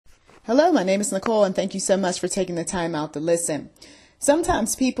Hello, my name is Nicholl, and thank you so much for taking the time out to listen.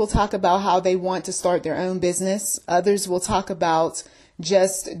 Sometimes people talk about how they want to start their own business. Others will talk about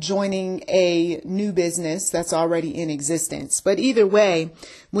just joining a new business that's already in existence. But either way,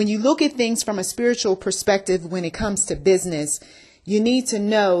 when you look at things from a spiritual perspective when it comes to business, you need to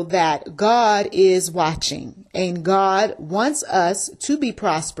know that God is watching, and God wants us to be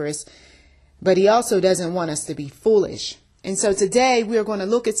prosperous, but He also doesn't want us to be foolish. And so today we are going to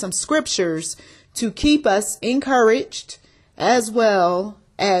look at some scriptures to keep us encouraged, as well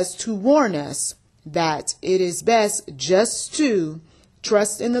as to warn us that it is best just to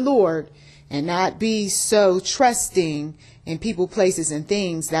trust in the Lord and not be so trusting in people, places, and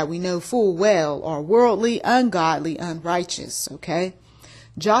things that we know full well are worldly, ungodly, unrighteous. Okay.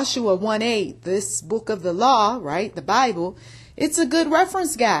 Joshua 1:8, this book of the law, right? The Bible, it's a good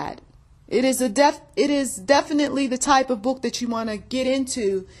reference guide. It is definitely the type of book that you want to get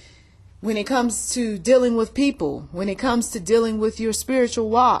into when it comes to dealing with people, when it comes to dealing with your spiritual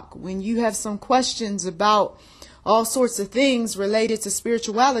walk, when you have some questions about all sorts of things related to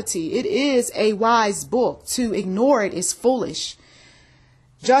spirituality. It is a wise book. To ignore it is foolish.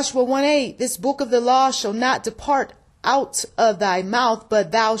 Joshua 1:8, this book of the law shall not depart out of thy mouth,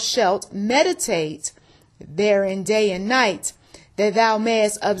 but thou shalt meditate therein day and night, that thou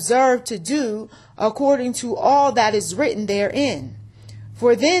mayest observe to do according to all that is written therein.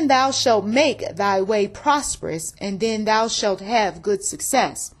 For then thou shalt make thy way prosperous, and then thou shalt have good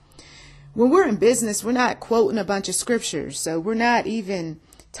success. When we're in business, we're not quoting a bunch of scriptures, so we're not even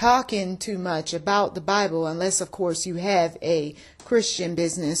talking too much about the Bible, unless, of course, you have a Christian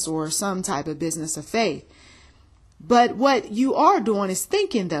business or some type of business of faith. But what you are doing is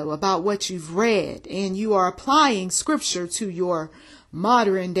thinking, though, about what you've read, and you are applying scripture to your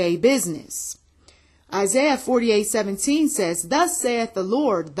modern day business. Isaiah 48:17 says, Thus saith the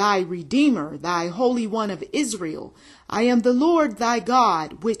Lord, thy Redeemer, thy Holy One of Israel, I am the Lord thy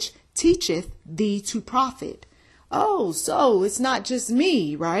God, which teacheth thee to profit. Oh, so it's not just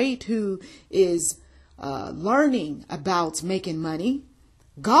me, right, who is learning about making money.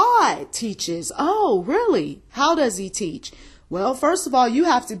 God teaches. Oh, really? How does He teach? Well, first of all, you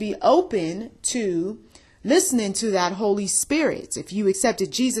have to be open to listening to that Holy Spirit. If you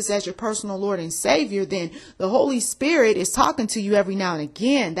accepted Jesus as your personal Lord and Savior, then the Holy Spirit is talking to you every now and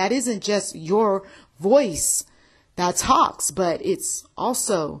again. That isn't just your voice that talks, but it's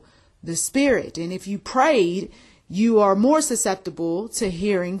also the Spirit. And if you prayed, you are more susceptible to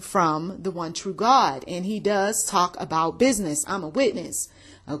hearing from the one true God. And He does talk about business. I'm a witness.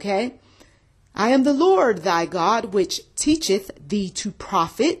 Okay. I am the Lord thy God, which teacheth thee to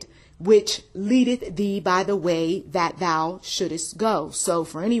profit, which leadeth thee by the way that thou shouldest go. So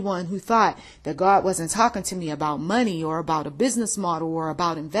for anyone who thought that God wasn't talking to me about money or about a business model or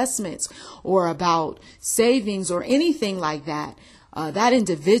about investments or about savings or anything like that, that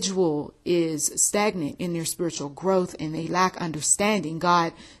individual is stagnant in their spiritual growth and they lack understanding.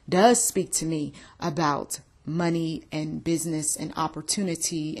 God does speak to me about money and business and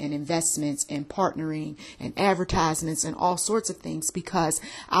opportunity and investments and partnering and advertisements and all sorts of things, because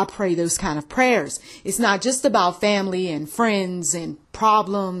I pray those kind of prayers. It's not just about family and friends and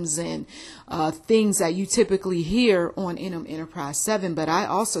problems and things that you typically hear on Enterprise 7, but I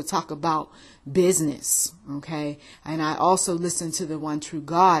also talk about business. Okay. And I also listen to the one true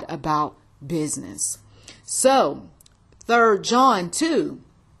God about business. So 3 John 2,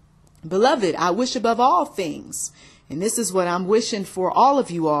 Beloved, I wish above all things, and this is what I'm wishing for all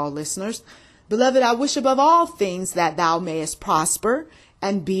of you all listeners. Beloved, I wish above all things that thou mayest prosper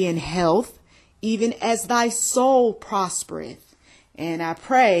and be in health, even as thy soul prospereth. And I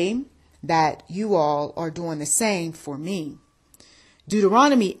pray that you all are doing the same for me.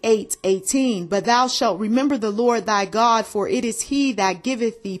 Deuteronomy 8:18, But thou shalt remember the Lord thy God, for it is He that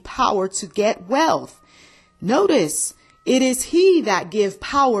giveth thee power to get wealth. Notice, it is He that give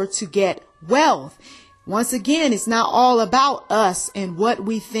power to get wealth. Once again, it's not all about us and what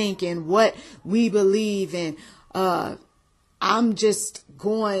we think and what we believe. And I'm just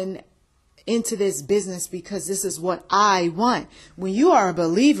going into this business because this is what I want. When you are a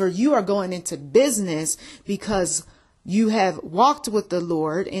believer, you are going into business because you have walked with the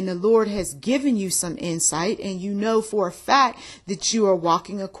Lord and the Lord has given you some insight, and you know for a fact that you are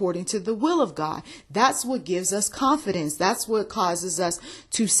walking according to the will of God. That's what gives us confidence. That's what causes us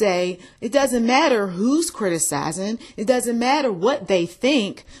to say, it doesn't matter who's criticizing. It doesn't matter what they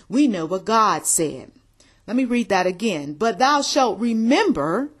think. We know what God said. Let me read that again. But thou shalt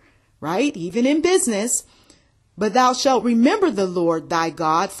remember, right? Even in business, but thou shalt remember the Lord thy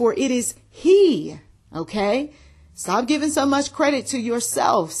God, for it is He. Okay. Stop giving so much credit to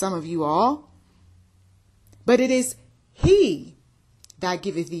yourself, some of you all. But it is he that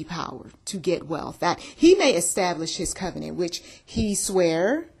giveth thee power to get wealth, that he may establish his covenant, which he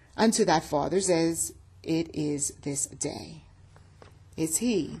sware unto thy fathers as it is this day. It's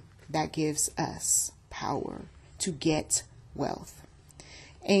he that gives us power to get wealth.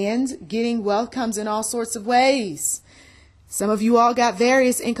 And getting wealth comes in all sorts of ways. Some of you all got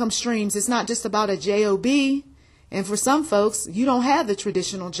various income streams. It's not just about a job. And for some folks, you don't have the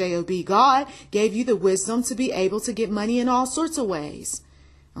traditional job. God gave you the wisdom to be able to get money in all sorts of ways.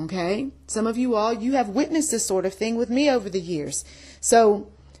 Okay? Some of you all, you have witnessed this sort of thing with me over the years.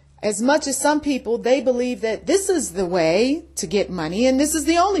 So as much as some people, they believe that this is the way to get money and this is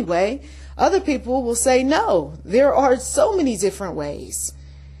the only way, other people will say, no, there are so many different ways.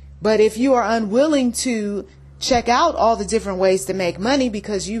 But if you are unwilling to check out all the different ways to make money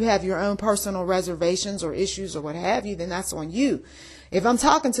because you have your own personal reservations or issues or what have you, then that's on you. If I'm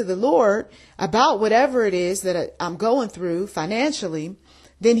talking to the Lord about whatever it is that I'm going through financially,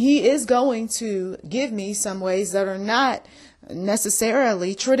 then he is going to give me some ways that are not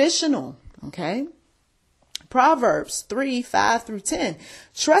necessarily traditional. Okay. Proverbs 3:5-10.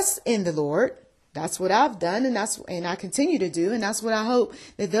 Trust in the Lord. That's what I've done, and I continue to do, and that's what I hope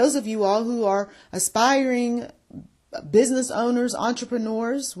that those of you all who are aspiring business owners,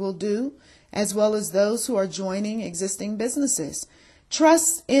 entrepreneurs will do, as well as those who are joining existing businesses.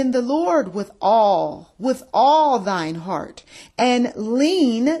 Trust in the Lord with all thine heart, and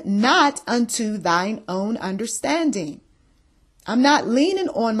lean not unto thine own understanding. I'm not leaning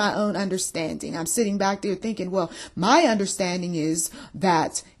on my own understanding. I'm sitting back there thinking, well, my understanding is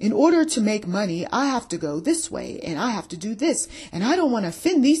that in order to make money, I have to go this way and I have to do this. And I don't want to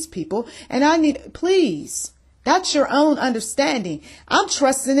offend these people. And please, that's your own understanding. I'm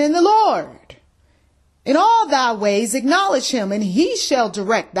trusting in the Lord. In all thy ways, acknowledge him and he shall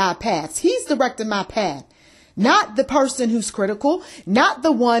direct thy paths. He's directing my path. Not the person who's critical, not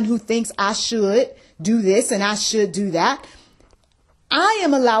the one who thinks I should do this and I should do that. I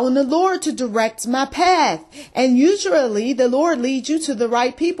am allowing the Lord to direct my path. And usually the Lord leads you to the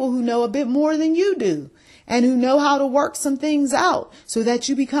right people who know a bit more than you do and who know how to work some things out so that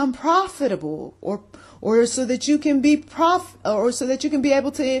you become profitable or so that you can be so that you can be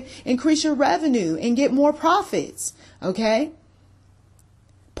able to increase your revenue and get more profits. Okay.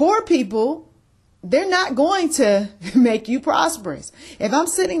 Poor people, they're not going to make you prosperous. If I'm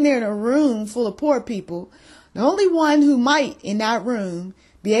sitting there in a room full of poor people, the only one who might in that room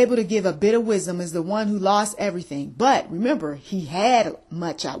be able to give a bit of wisdom is the one who lost everything. But remember, he had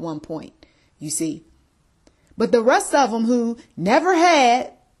much at one point, you see. But the rest of them who never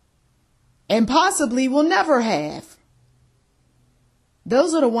had and possibly will never have,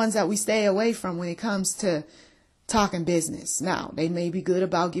 those are the ones that we stay away from when it comes to talking business. Now, they may be good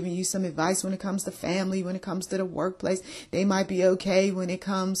about giving you some advice when it comes to family, when it comes to the workplace. They might be okay when it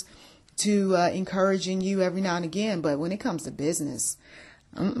comes to encouraging you every now and again. But when it comes to business,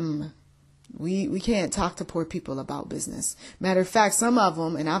 we can't talk to poor people about business. Matter of fact, some of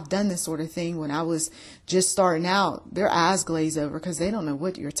them, and I've done this sort of thing when I was just starting out, their eyes glaze over because they don't know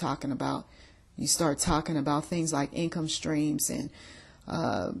what you're talking about. You start talking about things like income streams and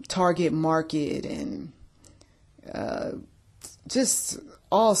target market and just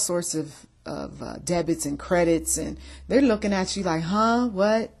all sorts of debits and credits. And they're looking at you like, huh,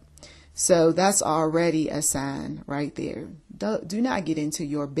 what? So that's already a sign right there. Do not get into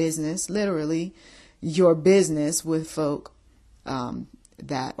your business, literally your business, with folk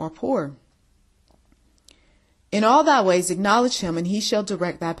that are poor. In all thy ways acknowledge him, and he shall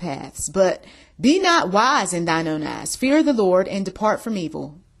direct thy paths. But be not wise in thine own eyes. Fear the Lord and depart from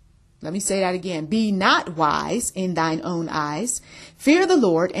evil. Let me say that again. Be not wise in thine own eyes. Fear the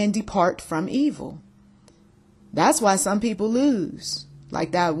Lord and depart from evil. That's why some people lose.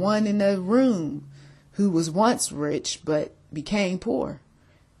 Like that one in the room who was once rich but became poor.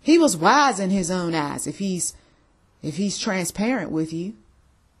 He was wise in his own eyes. If he's transparent with you,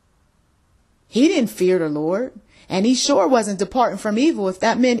 he didn't fear the Lord, and he sure wasn't departing from evil. If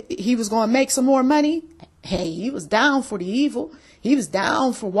that meant he was going to make some more money, hey, he was down for the evil. He was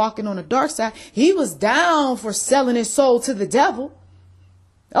down for walking on the dark side. He was down for selling his soul to the devil.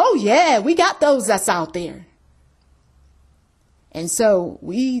 Oh yeah, we got those that's out there. And so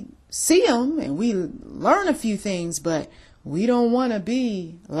we see them and we learn a few things, but we don't want to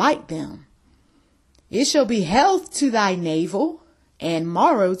be like them. It shall be health to thy navel and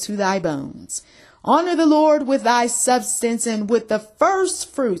marrow to thy bones. Honor the Lord with thy substance and with the first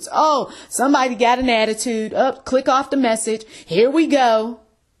fruits. Oh, somebody got an attitude. Click off the message. Here we go.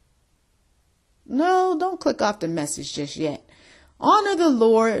 No, don't click off the message just yet. Honor the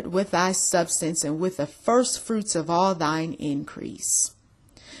Lord with thy substance and with the first fruits of all thine increase.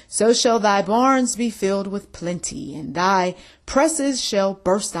 So shall thy barns be filled with plenty, and thy presses shall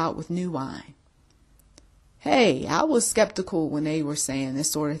burst out with new wine. Hey, I was skeptical when they were saying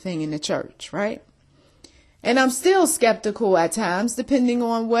this sort of thing in the church, right? And I'm still skeptical at times, depending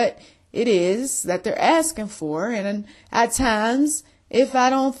on what it is that they're asking for. And at times, if I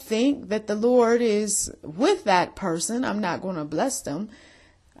don't think that the Lord is with that person, I'm not going to bless them.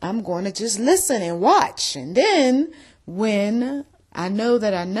 I'm going to just listen and watch. And then when I know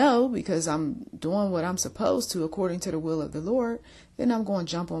that I know, because I'm doing what I'm supposed to according to the will of the Lord, then I'm going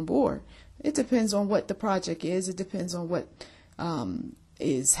to jump on board. It depends on what the project is. It depends on what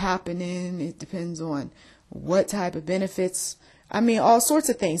is happening. It depends on what type of benefits. I mean, all sorts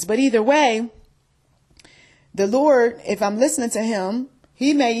of things. But either way, the Lord, if I'm listening to him,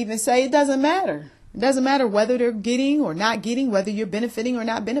 he may even say it doesn't matter. It doesn't matter whether they're getting or not getting, whether you're benefiting or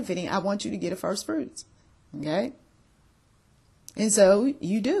not benefiting. I want you to get a first fruits. Okay? And so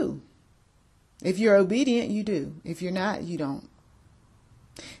you do. If you're obedient, you do. If you're not, you don't.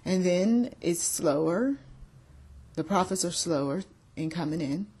 And then it's slower. The prophets are slower in coming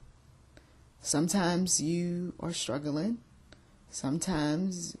in. Sometimes you are struggling.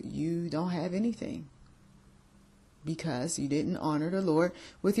 Sometimes you don't have anything because you didn't honor the Lord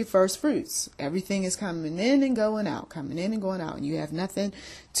with your first fruits. Everything is coming in and going out, coming in and going out, and you have nothing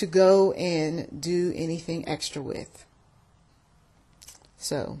to go and do anything extra with.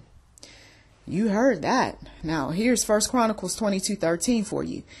 So you heard that. Now here's 1 Chronicles 22:13 for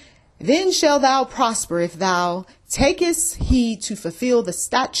you. Then shalt thou prosper if thou takest heed to fulfill the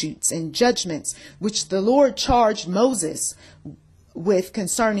statutes and judgments which the Lord charged Moses with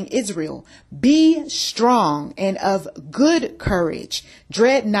concerning Israel. Be strong and of good courage.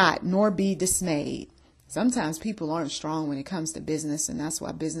 Dread not, nor be dismayed. Sometimes people aren't strong when it comes to business, and that's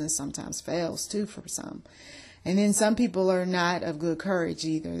why business sometimes fails too for some. And then some people are not of good courage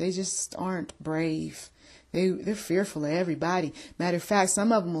either. They just aren't brave. They're fearful of everybody. Matter of fact,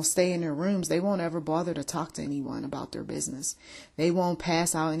 some of them will stay in their rooms. They won't ever bother to talk to anyone about their business. They won't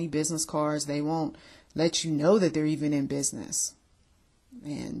pass out any business cards. They won't let you know that they're even in business.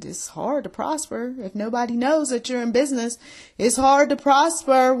 And it's hard to prosper if nobody knows that you're in business. It's hard to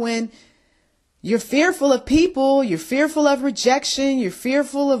prosper when you're fearful of people. You're fearful of rejection. You're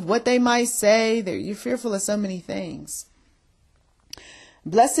fearful of what they might say. You're fearful of so many things.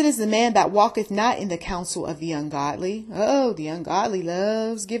 Blessed is the man that walketh not in the counsel of the ungodly. Oh, the ungodly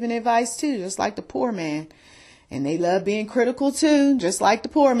loves giving advice too, just like the poor man. And they love being critical too, just like the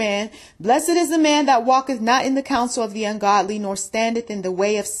poor man. Blessed is the man that walketh not in the counsel of the ungodly, nor standeth in the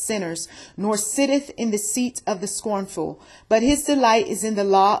way of sinners, nor sitteth in the seat of the scornful. But his delight is in the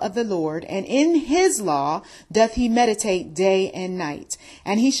law of the Lord, and in his law doth he meditate day and night.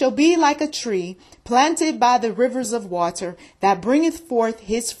 And he shall be like a tree planted by the rivers of water, that bringeth forth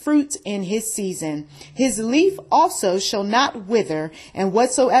his fruit in his season. His leaf also shall not wither, and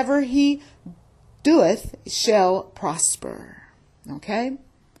whatsoever he doeth shall prosper. Okay?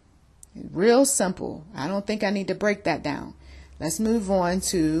 Real simple. I don't think I need to break that down. Let's move on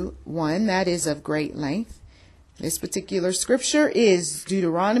to one that is of great length. This particular scripture is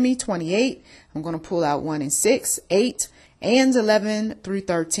Deuteronomy 28. I'm going to pull out 1 and 6, 8, and 11 through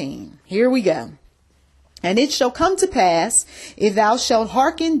 13. Here we go. And it shall come to pass, if thou shalt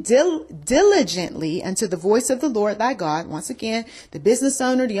hearken diligently unto the voice of the Lord thy God, once again, the business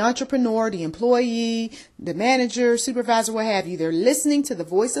owner, the entrepreneur, the employee, the manager, supervisor, what have you, they're listening to the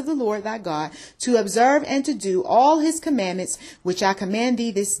voice of the Lord thy God, to observe and to do all his commandments, which I command thee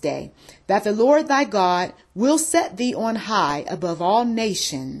this day, that the Lord thy God will set thee on high above all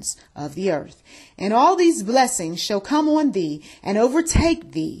nations of the earth. And all these blessings shall come on thee and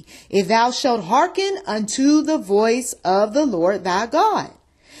overtake thee, if thou shalt hearken unto the voice of the Lord thy God.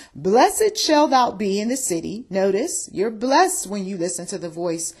 Blessed shalt thou be in the city. Notice, you're blessed when you listen to the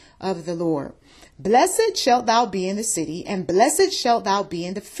voice of the Lord. Blessed shalt thou be in the city, and blessed shalt thou be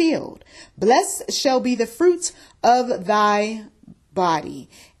in the field. Blessed shall be the fruit of thy body,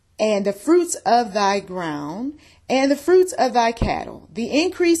 and the fruits of thy ground, and the fruits of thy cattle, the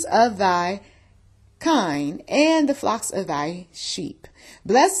increase of thy kine, and the flocks of thy sheep.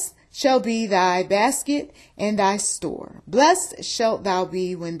 Blessed shall be thy basket and thy store. Blessed shalt thou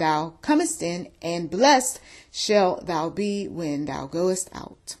be when thou comest in, and blessed shalt thou be when thou goest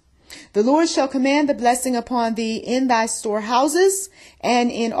out. The Lord shall command the blessing upon thee in thy storehouses, and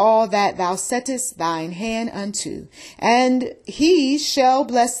in all that thou settest thine hand unto. And he shall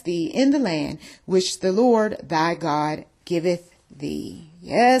bless thee in the land which the Lord thy God giveth thee.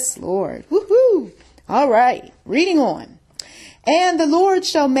 Yes, Lord. Woohoo. All right. Reading on. And the Lord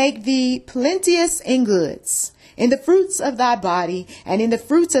shall make thee plenteous in goods, in the fruits of thy body, and in the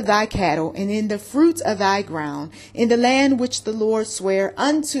fruits of thy cattle, and in the fruits of thy ground, in the land which the Lord sware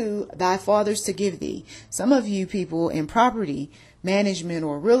unto thy fathers to give thee. Some of you people in property management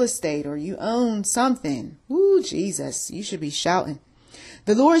or real estate, or you own something. Ooh, Jesus, you should be shouting.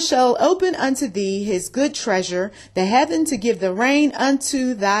 The Lord shall open unto thee his good treasure, the heaven, to give the rain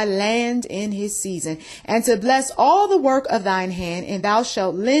unto thy land in his season, and to bless all the work of thine hand. And thou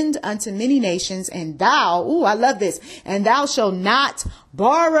shalt lend unto many nations, and thou, ooh, I love this, and thou shalt not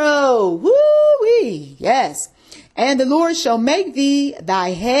borrow. Woo-wee, yes. And the Lord shall make thee thy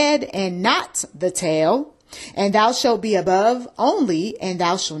head and not the tail. And thou shalt be above only, and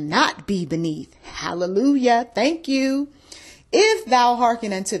thou shalt not be beneath. Hallelujah. Thank you. If thou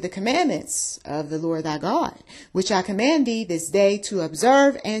hearken unto the commandments of the Lord thy God, which I command thee this day to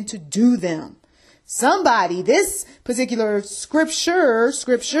observe and to do them. Somebody, this particular scriptures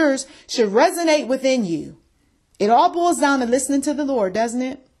should resonate within you. It all boils down to listening to the Lord, doesn't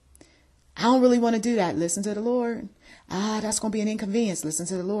it? I don't really want to do that. Listen to the Lord. That's going to be an inconvenience. Listen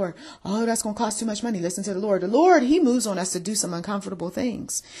to the Lord. Oh, that's going to cost too much money. Listen to the Lord. The Lord, he moves on us to do some uncomfortable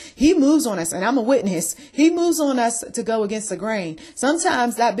things. He moves on us, and I'm a witness. He moves on us to go against the grain.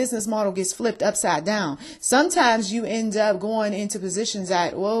 Sometimes that business model gets flipped upside down. Sometimes you end up going into positions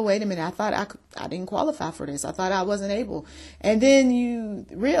that, whoa, wait a minute. I thought I didn't qualify for this. I thought I wasn't able. And then you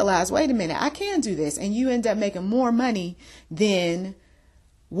realize, wait a minute, I can do this. And you end up making more money than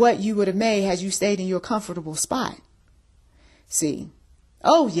what you would have made had you stayed in your comfortable spot. See,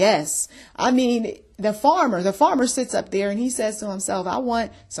 oh, yes. I mean, the farmer sits up there and he says to himself, I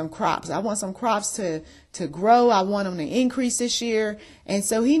want some crops. I want some crops to grow. I want them to increase this year. And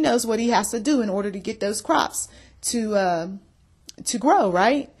so he knows what he has to do in order to get those crops to grow,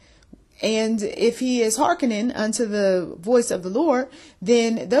 right? And if he is hearkening unto the voice of the Lord,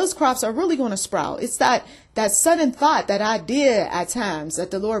 then those crops are really going to sprout. It's that sudden thought, that idea at times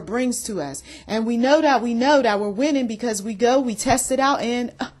that the Lord brings to us. And we know that we're winning because we test it out,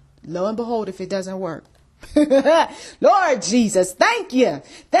 and lo and behold, if it doesn't work. Lord Jesus, thank you.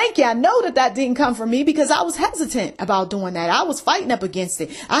 Thank you. I know that didn't come from me because I was hesitant about doing that. I was fighting up against it.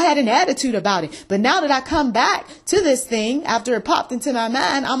 I had an attitude about it. But now that I come back to this thing after it popped into my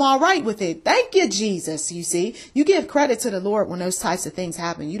mind, I'm all right with it. Thank you, Jesus. You see, you give credit to the Lord when those types of things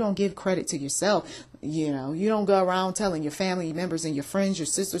happen. You don't give credit to yourself. You know, you don't go around telling your family members and your friends, your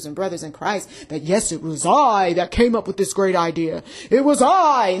sisters and brothers in Christ that, yes, it was I that came up with this great idea. It was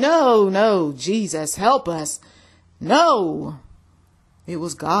I. No, Jesus, help us. No, it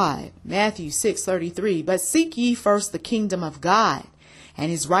was God. Matthew 6:33. But seek ye first the kingdom of God and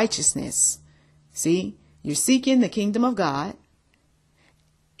his righteousness. See, you're seeking the kingdom of God,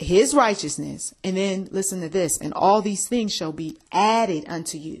 his righteousness. And then listen to this. And all these things shall be added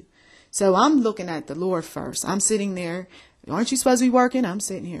unto you. So I'm looking at the Lord first. I'm sitting there. Aren't you supposed to be working? I'm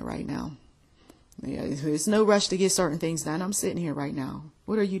sitting here right now. Yeah, there's no rush to get certain things done. I'm sitting here right now.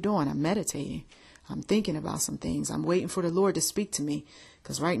 What are you doing? I'm meditating. I'm thinking about some things. I'm waiting for the Lord to speak to me.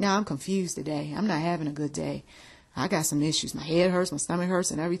 Because right now I'm confused today. I'm not having a good day. I got some issues. My head hurts, my stomach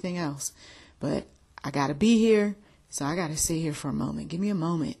hurts, and everything else. But I got to be here. So I got to sit here for a moment. Give me a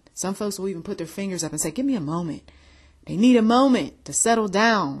moment. Some folks will even put their fingers up and say, give me a moment. They need a moment to settle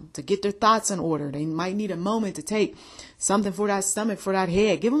down, to get their thoughts in order. They might need a moment to take something for that stomach, for that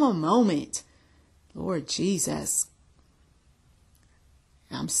head. Give them a moment. Lord Jesus,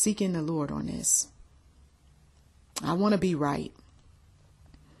 I'm seeking the Lord on this. I want to be right.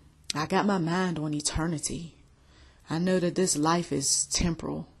 I got my mind on eternity. I know that this life is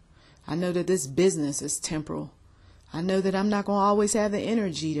temporal. I know that this business is temporal. I know that I'm not going to always have the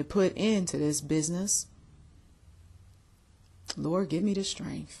energy to put into this business. Lord, give me the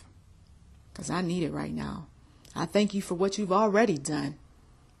strength, because I need it right now. I thank you for what you've already done.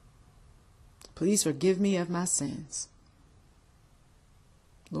 Please forgive me of my sins.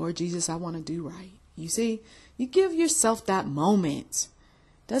 Lord Jesus, I want to do right. You see, you give yourself that moment.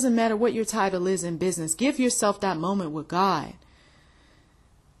 Doesn't matter what your title is in business. Give yourself that moment with God.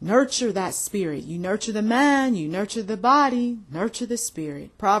 Nurture that spirit. You nurture the mind, you nurture the body, nurture the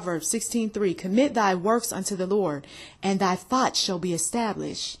spirit. Proverbs 16:3, commit thy works unto the Lord, and thy thoughts shall be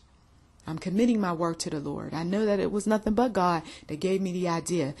established. I'm committing my work to the Lord. I know that it was nothing but God that gave me the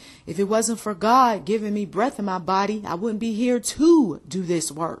idea. If it wasn't for God giving me breath in my body, I wouldn't be here to do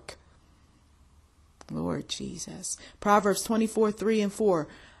this work. Lord Jesus. Proverbs 24:3-4,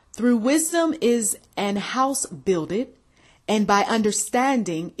 through wisdom is an house builded, and by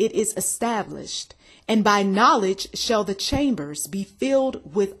understanding it is established. And by knowledge shall the chambers be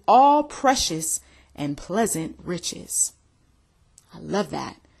filled with all precious and pleasant riches. I love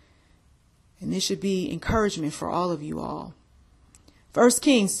that. And this should be encouragement for all of you all. 1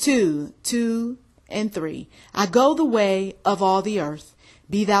 Kings 2:2-3. I go the way of all the earth.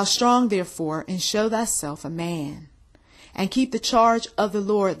 Be thou strong, therefore, and show thyself a man. And keep the charge of the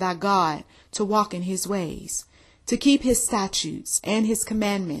Lord thy God, to walk in his ways, to keep his statutes and his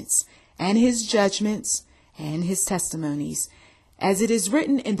commandments and his judgments and his testimonies, as it is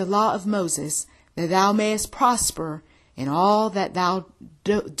written in the law of Moses, that thou mayest prosper in all that thou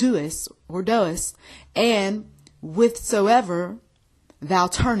doest, and whithersoever thou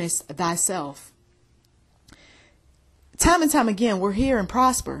turnest thyself. Time and time again, we're hearing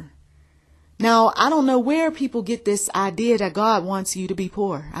prosper. Now, I don't know where people get this idea that God wants you to be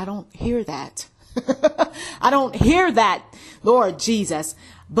poor. I don't hear that. I don't hear that, Lord Jesus.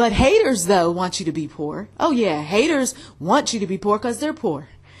 But haters, though, want you to be poor. Oh, yeah. Haters want you to be poor because they're poor.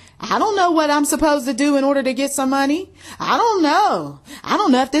 I don't know what I'm supposed to do in order to get some money. I don't know. I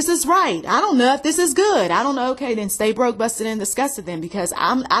don't know if this is right. I don't know if this is good. I don't know. Okay, then stay broke, busted, and disgusted then, because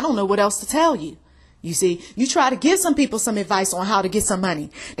I don't know what else to tell you. You see, you try to give some people some advice on how to get some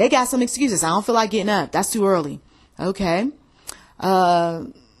money. They got some excuses. I don't feel like getting up. That's too early. Okay.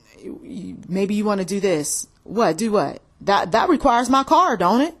 Maybe you want to do this. What? Do what? That requires my car,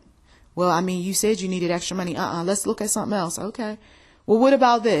 don't it? Well, I mean, you said you needed extra money. Let's look at something else. Okay. Well, what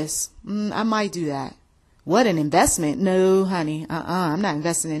about this? I might do that. What, an investment? No, honey. I'm not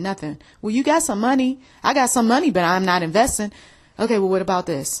investing in nothing. Well, you got some money. I got some money, but I'm not investing. Okay. Well, what about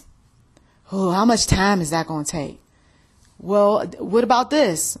this? Oh, how much time is that going to take? Well, what about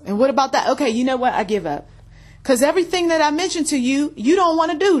this? And what about that? Okay, you know what? I give up. Because everything that I mentioned to you, you don't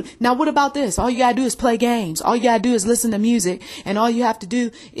want to do. Now, what about this? All you got to do is play games. All you got to do is listen to music. And all you have to do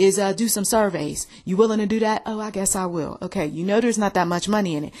is do some surveys. You willing to do that? Oh, I guess I will. Okay, you know there's not that much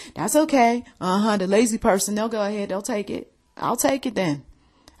money in it. That's okay. The lazy person, they'll go ahead. They'll take it. I'll take it then.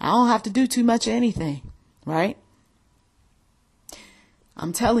 I don't have to do too much of anything, right?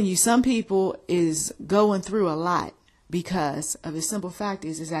 I'm telling you, some people is going through a lot because of the simple fact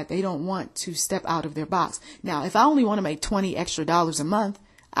is that they don't want to step out of their box. Now, if I only want to make $20 extra a month,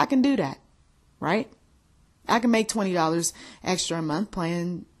 I can do that, right? I can make $20 extra a month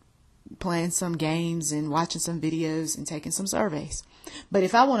playing some games and watching some videos and taking some surveys. But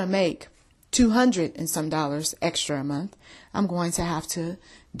if I want to make $200 and some extra a month, I'm going to have to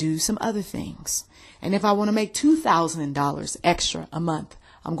do some other things. And if I want to make $2,000 extra a month,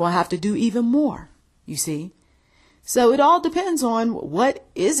 I'm going to have to do even more, you see. So it all depends on what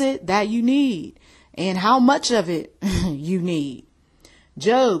is it that you need and how much of it you need.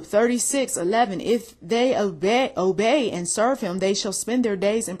 Job 36:11, if they obey and serve him, they shall spend their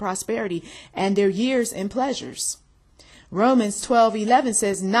days in prosperity and their years in pleasures. Romans 12:11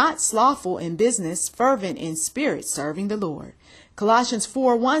 says, not slothful in business, fervent in spirit, serving the Lord. Colossians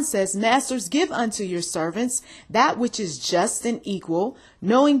 4:1 says, masters, give unto your servants that which is just and equal,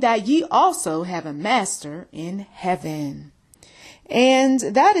 knowing that ye also have a master in heaven. And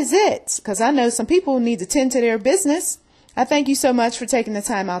that is it, because I know some people need to tend to their business. I thank you so much for taking the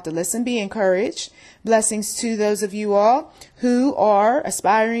time out to listen. Be encouraged. Blessings to those of you all who are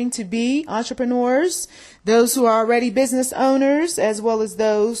aspiring to be entrepreneurs, those who are already business owners, as well as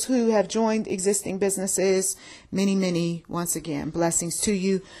those who have joined existing businesses. Many, once again, blessings to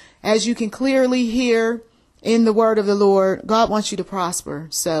you. As you can clearly hear in the word of the Lord, God wants you to prosper.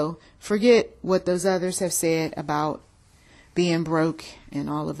 So forget what those others have said about being broke and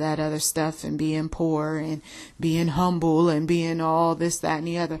all of that other stuff and being poor and being humble and being all this, that, and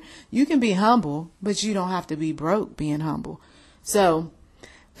the other. You can be humble, but you don't have to be broke being humble. So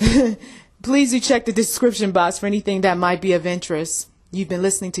please do check the description box for anything that might be of interest. You've been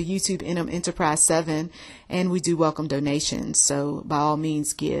listening to YouTube Enterprise 7, and we do welcome donations. So by all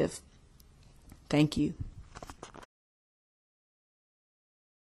means, give. Thank you.